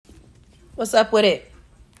What's up with it?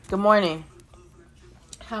 Good morning.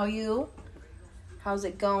 How you? How's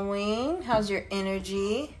it going? How's your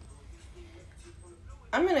energy?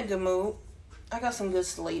 I'm in a good mood. I got some good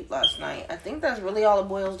sleep last night. I think that's really all it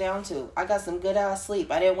boils down to. I got some good ass sleep.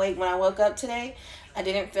 I didn't wake when I woke up today. I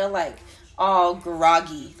didn't feel like all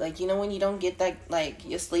groggy. Like, you know when you don't get that, like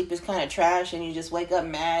your sleep is kind of trash and you just wake up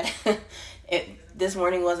mad? This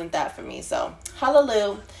morning wasn't that for me. So,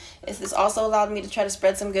 hallelujah. This also allowed me to try to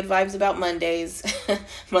spread some good vibes about Mondays.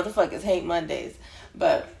 Motherfuckers hate Mondays.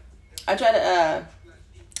 But I try to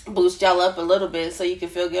boost y'all up a little bit so you can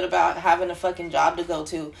feel good about having a fucking job to go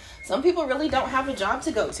to. Some people really don't have a job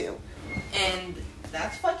to go to. And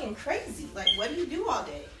that's fucking crazy. Like, what do you do all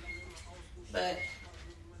day? But,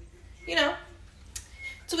 you know,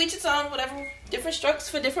 to each its own, whatever. Different strokes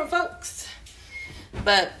for different folks.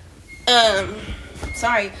 But,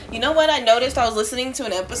 sorry. You know what I noticed? I was listening to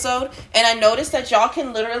an episode and I noticed that y'all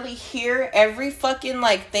can literally hear every fucking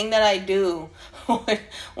like thing that I do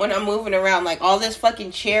when I'm moving around, like all this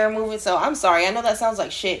fucking chair moving. So I'm sorry. I know that sounds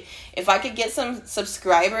like shit. If I could get some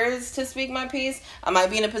subscribers to Speak My Piece, I might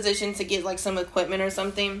be in a position to get like some equipment or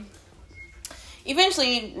something.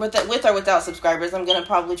 Eventually, with or without subscribers, I'm gonna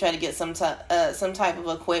probably try to get some type of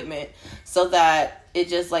equipment so that it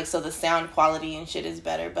just like so the sound quality and shit is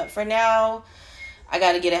better. But for now, I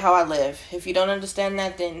gotta get it how I live. If you don't understand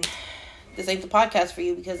that, then this ain't the podcast for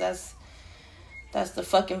you, because that's the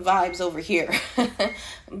fucking vibes over here.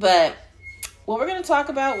 But what we're gonna talk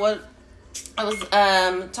about, what I was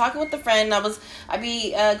talking with a friend. I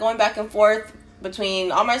be going back and forth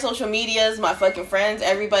between all my social medias, my fucking friends,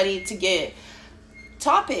 everybody, to get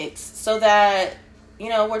topics so that, you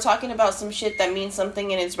know, we're talking about some shit that means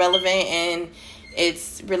something and it's relevant and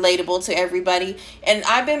it's relatable to everybody. And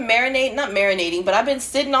I've been I've been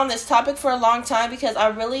sitting on this topic for a long time because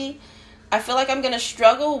I feel like I'm gonna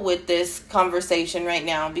struggle with this conversation right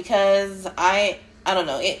now because I don't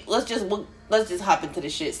know. Let's just hop into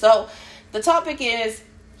this shit. So the topic is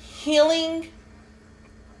healing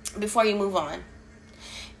before you move on.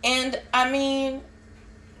 And I mean,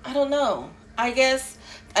 I don't know. I guess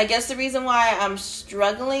the reason why I'm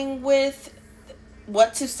struggling with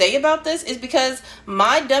what to say about this is because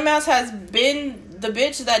my dumbass has been the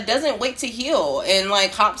bitch that doesn't wait to heal and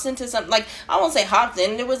like hops into something. Like, I won't say hopped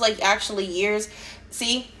in. There was like actually years.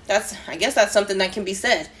 See, I guess that's something that can be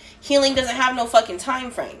said. Healing doesn't have no fucking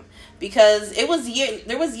time frame, because there was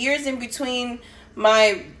years in between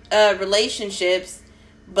my relationships,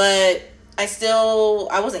 but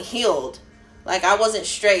I wasn't healed. Like, I wasn't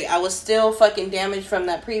straight. I was still fucking damaged from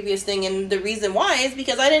that previous thing. And the reason why is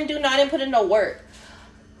because I didn't put in no work.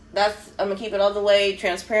 I'm going to keep it all the way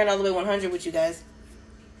transparent, all the way 100 with you guys.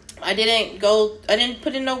 I didn't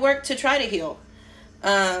put in no work to try to heal.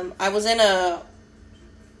 I was in a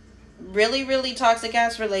really, really toxic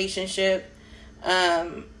ass relationship.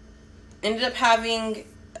 Ended up having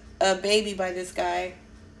a baby by this guy.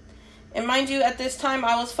 And mind you, at this time,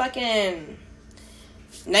 I was fucking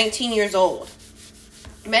 19 years old.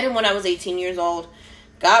 Met him when I was 18 years old.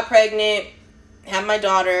 Got pregnant. Had my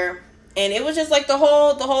daughter. And it was just like the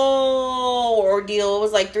whole ordeal. It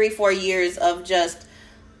was like 3-4 years of just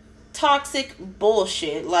toxic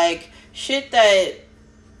bullshit. Like, shit that,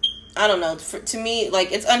 I don't know. To me,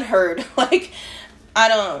 like, it's unheard. Like, I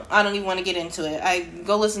don't even want to get into it. I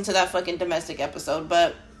go listen to that fucking domestic episode.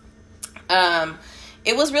 But,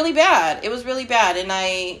 it was really bad. It was really bad. And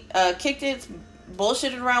I kicked it,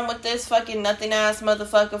 bullshitted around with this fucking nothing ass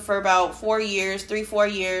motherfucker for about 4 years,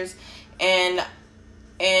 3-4 years. And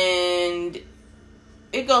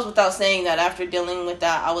it goes without saying that after dealing with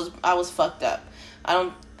that, I was fucked up.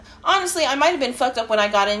 Honestly, I might have been fucked up when I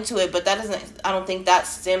got into it, but I don't think that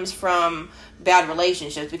stems from bad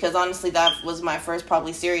relationships, because honestly, that was my first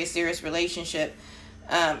probably serious relationship,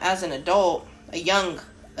 as an adult, a young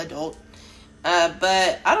adult.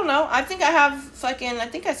 But I don't know. I think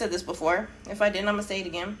I said this before. If I didn't, I'm gonna say it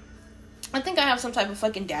again. I think I have some type of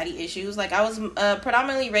fucking daddy issues. Like, I was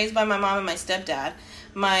predominantly raised by my mom and my stepdad.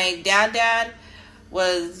 My dad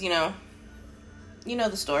was, you know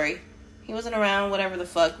the story. He wasn't around, whatever the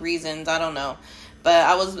fuck reasons, I don't know. But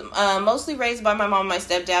I was mostly raised by my mom and my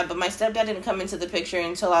stepdad, but my stepdad didn't come into the picture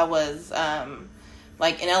until I was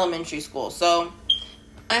like in elementary school. So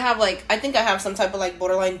I think I have some type of like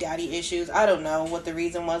borderline daddy issues. I don't know what the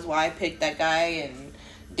reason was why I picked that guy and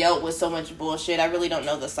dealt with so much bullshit. I really don't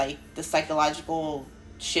know the psychological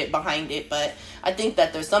shit behind it, but I think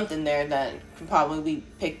that there's something there that can probably be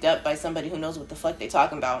picked up by somebody who knows what the fuck they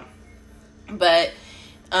talking about. But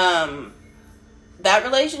that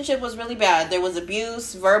relationship was really bad. There was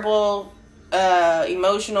abuse, verbal,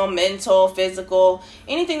 emotional, mental, physical,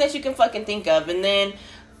 anything that you can fucking think of. And then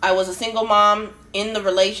I was a single mom in the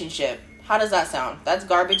relationship. How does that sound? That's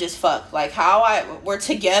garbage as fuck. Like, we're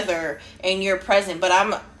together and you're present, but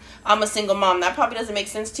I'm a single mom. That probably doesn't make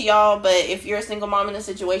sense to y'all, but if you're a single mom in a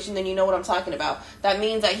situation, then you know what I'm talking about. That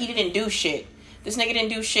means that he didn't do shit. This nigga didn't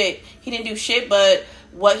do shit. He didn't do shit but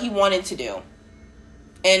what he wanted to do.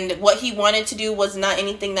 And what he wanted to do was not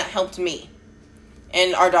anything that helped me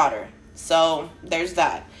and our daughter. So there's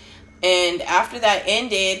that. And after that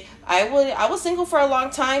ended, I was single for a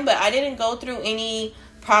long time, but I didn't go through any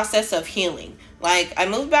process of healing. Like, I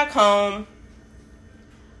moved back home.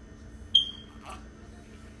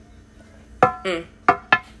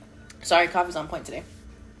 Sorry, coffee's on point today.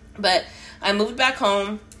 But I moved back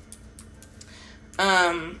home.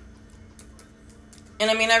 And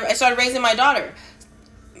I mean, I started raising my daughter.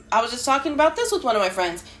 I was just talking about this with one of my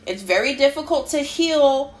friends. It's very difficult to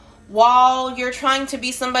heal while you're trying to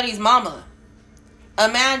be somebody's mama.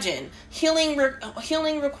 Imagine. Healing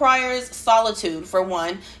requires solitude, for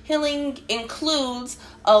one. Healing includes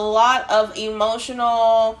a lot of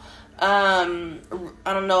emotional, I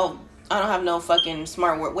don't have no fucking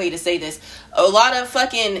smart way to say this. A lot of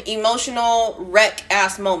fucking emotional wreck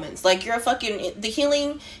ass moments. Like, you're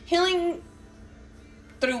the healing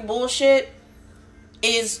through bullshit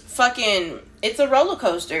is fucking, it's a roller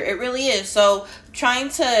coaster. It really is. So trying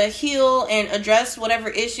to heal and address whatever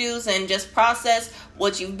issues and just process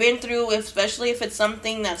what you've been through, especially if it's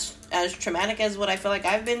something that's as traumatic as what I feel like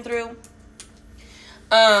I've been through.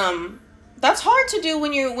 That's hard to do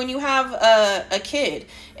when you have a kid.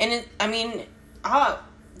 And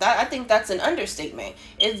I think that's an understatement.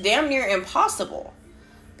 It's damn near impossible.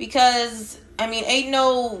 Because, I mean, ain't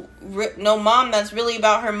no mom that's really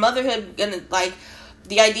about her motherhood gonna, like,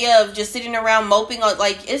 the idea of just sitting around moping on,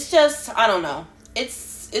 like, it's just, I don't know.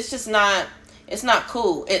 It's just not, it's not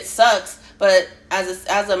cool. It sucks. But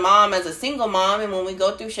as a mom, as a single mom, and when we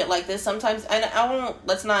go through shit like this, sometimes,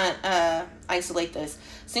 let's not isolate this.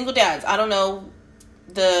 Single dads, I don't know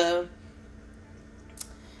the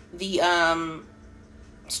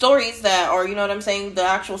stories that, or you know what I'm saying, the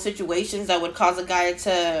actual situations that would cause a guy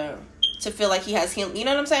to feel like he has healing. You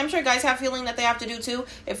know what I'm saying? I'm sure guys have healing that they have to do too.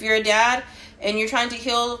 If you're a dad and you're trying to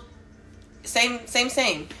heal, same.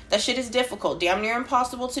 That shit is difficult. Damn near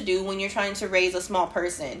impossible to do when you're trying to raise a small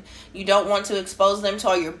person. You don't want to expose them to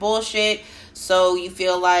all your bullshit, so you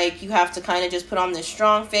feel like you have to kind of just put on this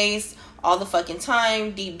strong face all the fucking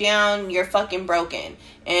time. Deep down, you're fucking broken.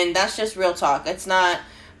 And that's just real talk. It's not,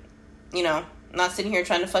 I'm not sitting here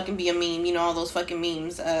trying to fucking be a meme. All those fucking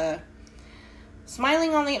memes. I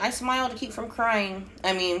smile to keep from crying.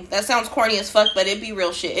 I mean, that sounds corny as fuck, but it'd be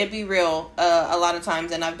real shit. It'd be real a lot of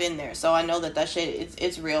times, and I've been there. So I know that shit,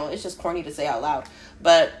 it's real. It's just corny to say out loud.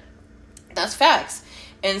 But that's facts.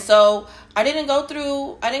 And so I didn't go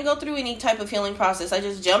through any type of healing process. I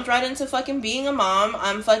just jumped right into fucking being a mom.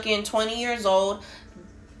 I'm fucking 20 years old.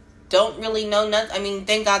 Don't really know nothing. I mean,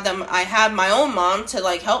 thank God that I had my own mom to,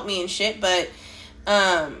 like, help me and shit, but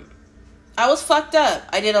I was fucked up.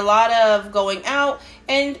 I did a lot of going out,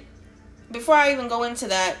 and before I even go into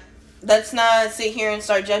that, let's not sit here and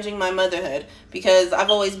start judging my motherhood, because I've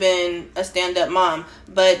always been a stand-up mom.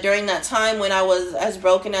 But during that time when I was as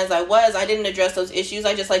broken as I was, I didn't address those issues.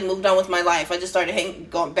 I just, like, moved on with my life. I just started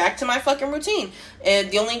going back to my fucking routine. And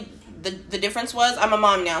the difference was I'm a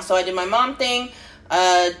mom now. So I did my mom thing,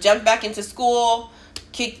 jumped back into school,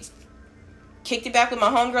 kicked it back with my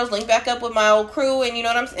homegirls, linked back up with my old crew, and you know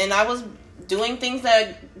what I'm saying? And I was doing things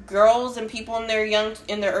that girls and people in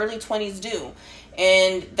their early 20s do.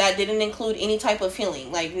 And that didn't include any type of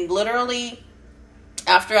healing. Like, literally,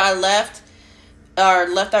 after I left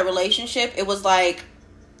that relationship, it was like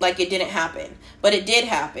it didn't happen. But it did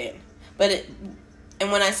happen.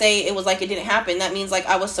 And when I say it was like it didn't happen, that means, like,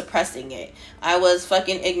 I was suppressing it. I was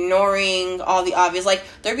fucking ignoring all the obvious. Like,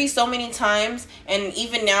 there'd be so many times, and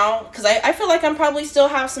even now, because I feel like I'm probably still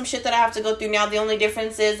have some shit that I have to go through now. The only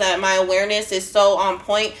difference is that my awareness is so on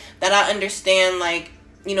point that I understand, like,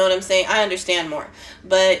 you know what I'm saying? I understand more.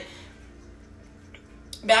 But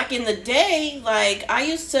back in the day, like, I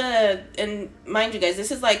used to, and mind you guys,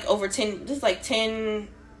 this is like 10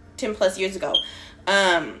 plus years ago.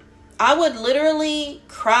 I would literally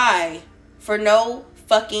cry for no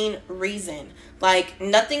fucking reason. Like,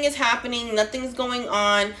 nothing is happening, nothing's going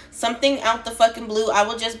on, something out the fucking blue. I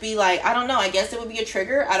will just be like, I don't know, I guess it would be a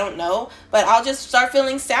trigger, I don't know, but I'll just start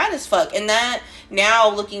feeling sad as fuck. And that, now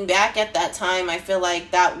looking back at that time, I feel like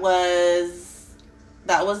that was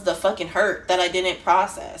the fucking hurt that I didn't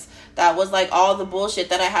process. That was, like, all the bullshit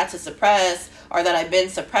that I had to suppress or that I've been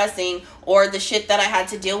suppressing, or the shit that I had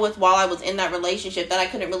to deal with while I was in that relationship that I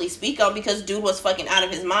couldn't really speak on because dude was fucking out of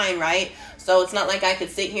his mind, right? So it's not like I could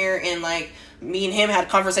sit here and like me and him had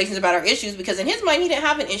conversations about our issues, because in his mind he didn't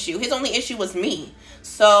have an issue. His only issue was me.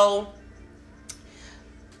 So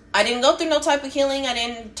I didn't go through no type of healing. I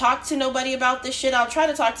didn't talk to nobody about this shit. I'll try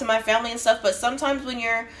to talk to my family and stuff, but sometimes when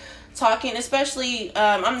you're talking, especially,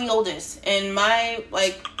 I'm the oldest, and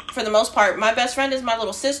for the most part, my best friend is my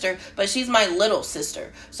little sister, but she's my little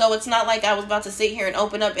sister. So it's not like I was about to sit here and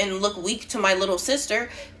open up and look weak to my little sister,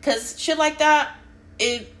 because shit like that,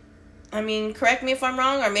 correct me if I'm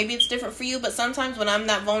wrong, or maybe it's different for you, but sometimes when I'm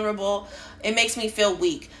that vulnerable, it makes me feel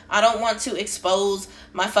weak. I don't want to expose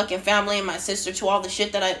my fucking family and my sister to all the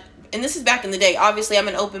shit that and this is back in the day. Obviously, I'm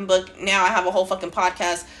an open book. Now I have a whole fucking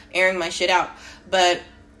podcast airing my shit out. But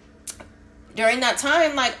during that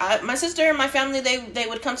time, my sister and my family, they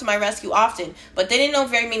would come to my rescue often. But they didn't know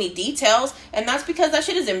very many details. And that's because that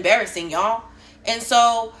shit is embarrassing, y'all. And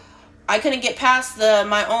so I couldn't get past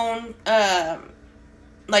my own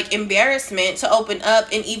embarrassment to open up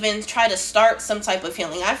and even try to start some type of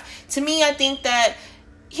healing. I think that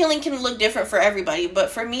healing can look different for everybody, but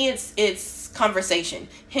for me it's conversation.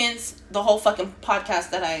 Hence the whole fucking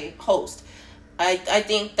podcast that I host. I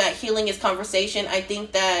think that healing is conversation. I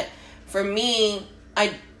think that for me,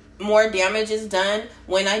 more damage is done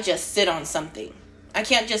when I just sit on something. I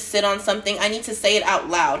can't just sit on something. I need to say it out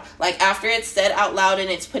loud. Like, after it's said out loud and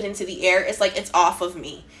it's put into the air, it's like it's off of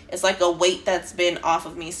me. It's like a weight that's been off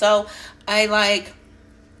of me. So I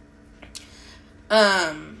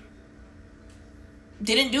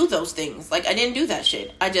didn't do those things. I didn't do that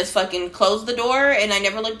shit. I just fucking closed the door and I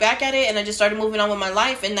never looked back at it, and I just started moving on with my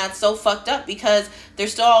life. And that's so fucked up, because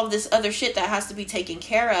there's still all this other shit that has to be taken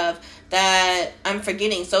care of that I'm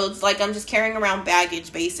forgetting. So it's like I'm just carrying around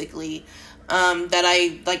baggage, basically,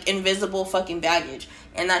 that invisible fucking baggage.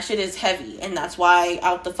 And that shit is heavy. And that's why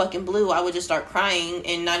out the fucking blue, I would just start crying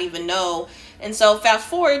and not even know. And so fast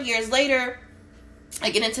forward years later, I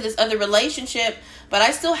get into this other relationship, but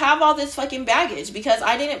I still have all this fucking baggage because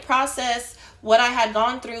I didn't process what I had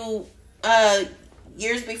gone through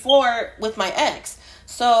years before with my ex.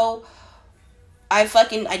 So I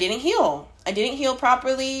didn't heal. I didn't heal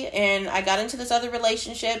properly, and I got into this other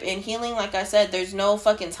relationship. And healing, like I said, there's no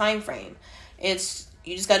fucking time frame.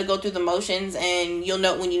 You just got to go through the motions, and you'll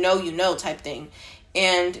know when you know type thing.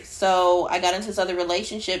 And so I got into this other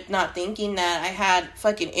relationship not thinking that I had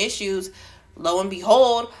fucking issues. Lo and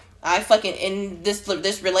behold, in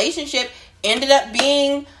this relationship ended up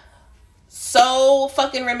being so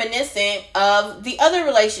fucking reminiscent of the other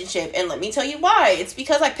relationship. And let me tell you why. It's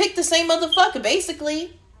because I picked the same motherfucker,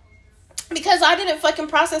 basically. Because I didn't fucking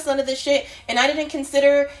process none of this shit, and I didn't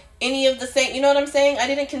consider any of the same, you know what I'm saying? I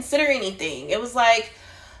didn't consider anything. It was like,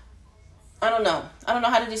 I don't know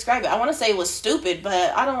how to describe it. I want to say it was stupid,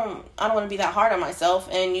 but I don't want to be that hard on myself,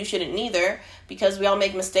 and you shouldn't neither, because we all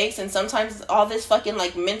make mistakes, and sometimes all this fucking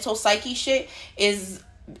mental psyche shit is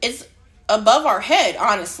above our head,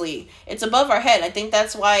 honestly. It's above our head. I think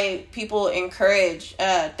that's why people encourage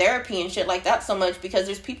therapy and shit like that so much, because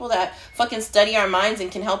there's people that fucking study our minds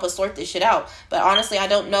and can help us sort this shit out. But honestly, I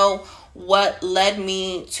don't know what led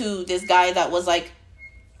me to this guy that was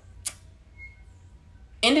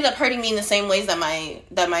ended up hurting me in the same ways that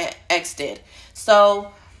my ex did.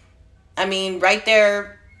 So, right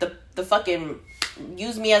there, the fucking,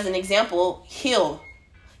 use me as an example, heal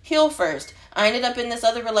first. I ended up in this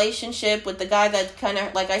other relationship with the guy that kind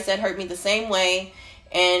of, like I said, hurt me the same way.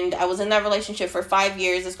 And I was in that relationship for 5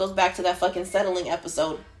 years. This goes back to that fucking settling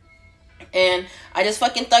episode. And I just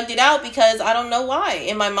fucking thugged it out because I don't know why.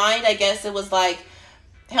 In my mind, I guess it was like,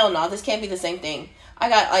 hell no, this can't be the same thing.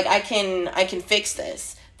 I can fix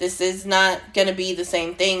this. This is not going to be the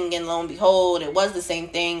same thing. And lo and behold, it was the same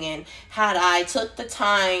thing. And had I took the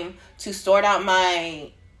time to sort out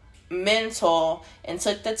my mental and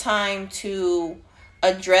took the time to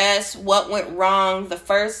address what went wrong the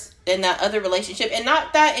first in that other relationship, and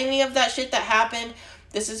not that any of that shit that happened,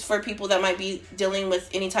 this is for people that might be dealing with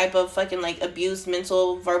any type of fucking abuse,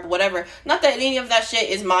 mental, verbal, whatever, not that any of that shit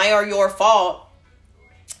is my or your fault.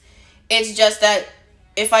 It's just that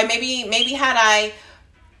if I maybe had I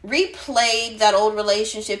replayed that old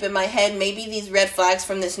relationship in my head, maybe these red flags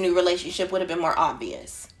from this new relationship would have been more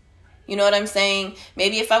obvious. You know what I'm saying?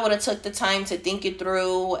 Maybe if I would have took the time to think it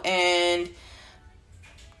through and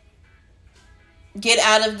get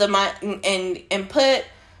out of the mind and put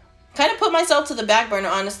myself to the back burner,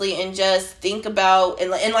 honestly, and just think about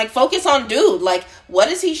and focus on dude. What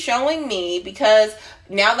is he showing me? Because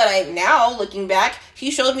now looking back,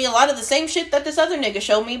 he showed me a lot of the same shit that this other nigga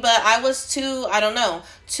showed me, but I was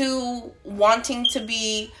too wanting to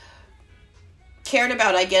be cared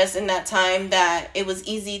about, I guess, in that time, that it was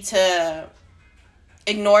easy to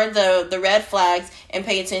ignore the red flags and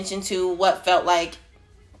pay attention to what felt like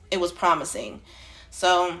it was promising.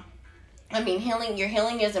 So, I mean, your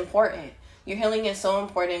healing is important. Your healing is so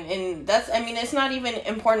important. And it's not even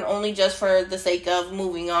important only just for the sake of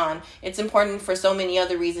moving on. It's important for so many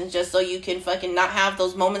other reasons, just so you can fucking not have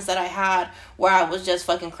those moments that I had where I was just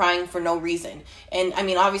fucking crying for no reason. And I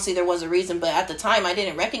mean, obviously there was a reason, but at the time I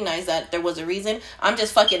didn't recognize that there was a reason. I'm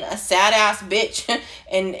just fucking a sad ass bitch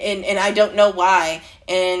and I don't know why.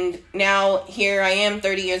 And now here I am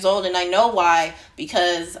 30 years old and I know why,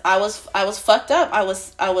 because I was fucked up. I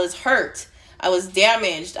was hurt. I was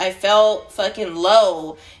damaged. I felt fucking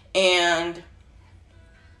low. And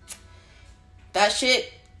that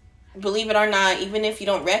shit, believe it or not, even if you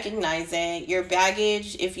don't recognize it, your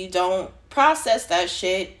baggage, if you don't process that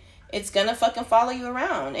shit, it's gonna fucking follow you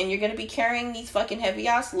around. And you're gonna be carrying these fucking heavy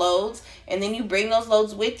ass loads. And then you bring those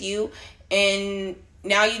loads with you. And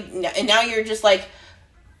now you're just like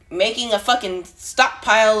making a fucking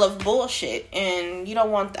stockpile of bullshit. And you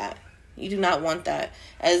don't want that. You do not want that.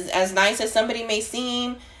 As nice as somebody may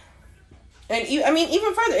seem, and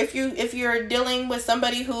even further, if you're dealing with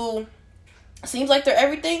somebody who seems like they're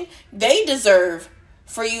everything, they deserve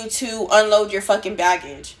for you to unload your fucking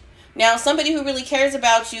baggage. Now, somebody who really cares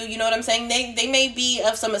about you, you know what I'm saying? They may be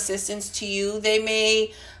of some assistance to you. They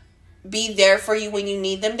may be there for you when you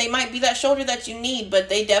need them. They might be that shoulder that you need, but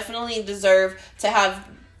they definitely deserve to have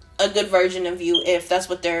a good version of you if that's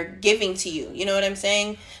what they're giving to you. You know what I'm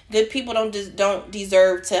saying? Good people don't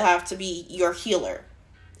deserve to have to be your healer.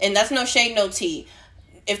 And that's no shade, no tea.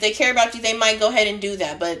 If they care about you, they might go ahead and do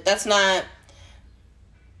that, but that's not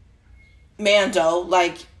Mando.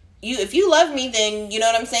 Like, if you love me, then, you know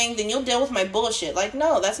what I'm saying, then you'll deal with my bullshit. Like,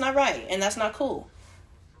 no, that's not right, and that's not cool.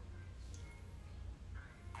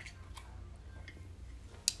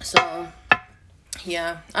 So,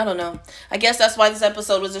 yeah, I don't know. I guess that's why this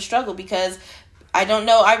episode was a struggle, because I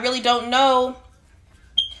really don't know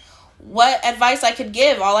what advice I could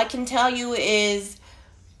give. All I can tell you is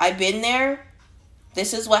I've been there.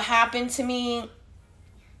 This is what happened to me.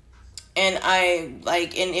 And and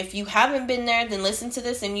if you haven't been there, then listen to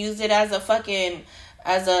this and use it as a fucking,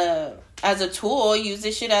 as a tool. Use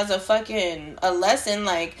this shit as a lesson.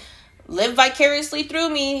 Like, live vicariously through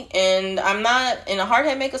me. And I'm not in a hard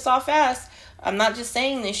head, make a soft ass. I'm not just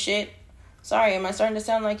saying this shit. Sorry, am I starting to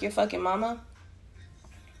sound like your fucking mama?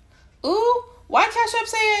 Ooh, why Cash App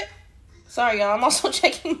say it? Sorry, y'all. I'm also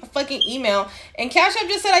checking my fucking email. And Cash App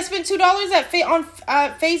just said I spent $2 on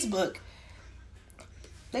Facebook.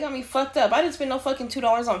 They got me fucked up. I didn't spend no fucking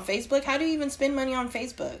 $2 on Facebook. How do you even spend money on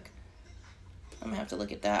Facebook? I'm gonna have to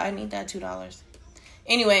look at that. I need that $2.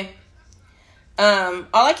 Anyway, all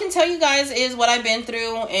I can tell you guys is what I've been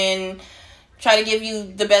through and try to give you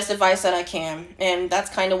the best advice that I can. And that's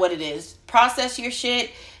kind of what it is. Process your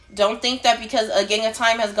shit. Don't think that because a gang of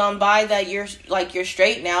time has gone by that you're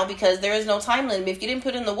straight now, because there is no time limit. If you didn't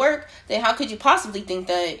put in the work, then how could you possibly think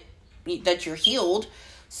that you're healed?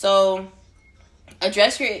 So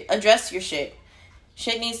address your shit.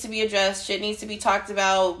 Shit needs to be addressed. Shit needs to be talked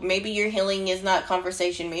about. Maybe your healing is not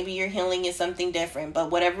conversation. Maybe your healing is something different.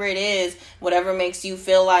 But whatever it is, whatever makes you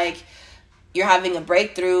feel like you're having a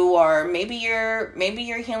breakthrough, or maybe your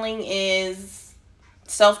healing is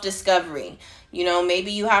self-discovery. You know,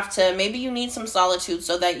 maybe you need some solitude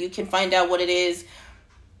so that you can find out what it is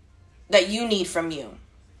that you need from you.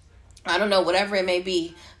 I don't know, whatever it may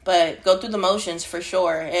be, but go through the motions for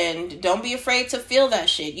sure. And don't be afraid to feel that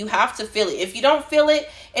shit. You have to feel it. If you don't feel it,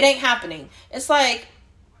 it ain't happening. It's like,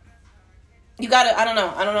 you gotta, I don't know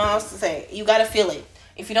how else to say it. You gotta feel it.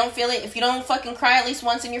 If you don't feel it, if you don't fucking cry at least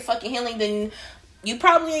once in your fucking healing, then you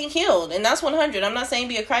probably ain't healed. And that's 100. I'm not saying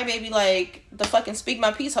be a crybaby like the fucking Speak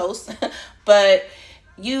My Peace host. But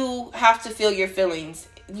you have to feel your feelings.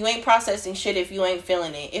 You ain't processing shit if you ain't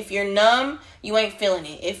feeling it. If you're numb, you ain't feeling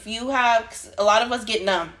it. If you have... A lot of us get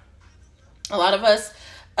numb. A lot of us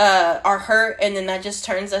are hurt, and then that just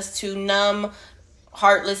turns us to numb,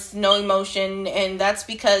 heartless, no emotion. And that's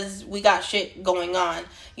because we got shit going on.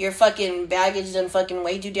 Your fucking baggage done fucking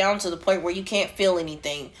weighed you down to the point where you can't feel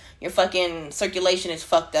anything. Your fucking circulation is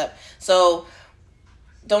fucked up. So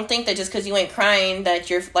don't think that just because you ain't crying that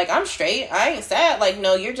you're like, I'm straight, I ain't sad. Like,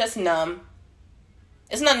 no, you're just numb.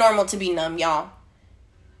 It's not normal to be numb, y'all.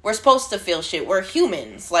 We're supposed to feel shit. We're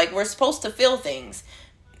humans. Like, we're supposed to feel things.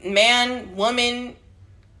 Man, woman,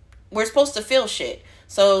 we're supposed to feel shit.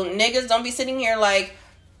 So niggas, don't be sitting here like,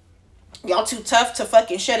 Y'all too tough to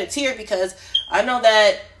fucking shed a tear, because I know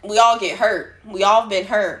that we all get hurt. We all been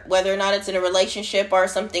hurt, whether or not it's in a relationship or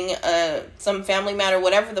something, some family matter,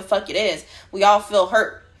 whatever the fuck it is. We all feel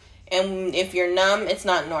hurt. And if you're numb, it's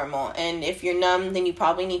not normal. And if you're numb, then you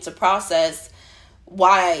probably need to process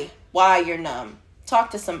why you're numb.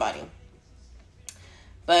 Talk to somebody.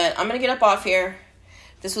 But I'm going to get up off here.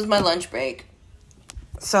 This was my lunch break.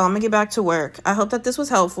 So I'm going to get back to work. I hope that this was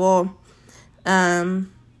helpful.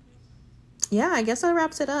 Yeah, I guess that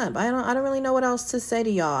wraps it up. I don't really know what else to say to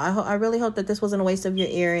y'all. I really hope that this wasn't a waste of your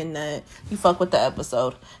ear and that you fuck with the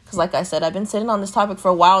episode. Because like I said, I've been sitting on this topic for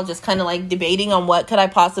a while, just kind of like debating on what could I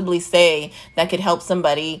possibly say that could help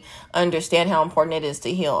somebody understand how important it is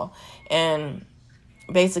to heal. And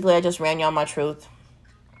basically, I just ran y'all my truth.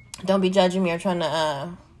 Don't be judging me or trying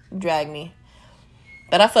to drag me.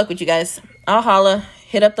 But I fuck with you guys. I'll holla.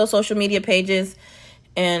 Hit up those social media pages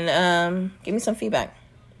and give me some feedback.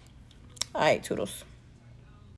 All right, toodles.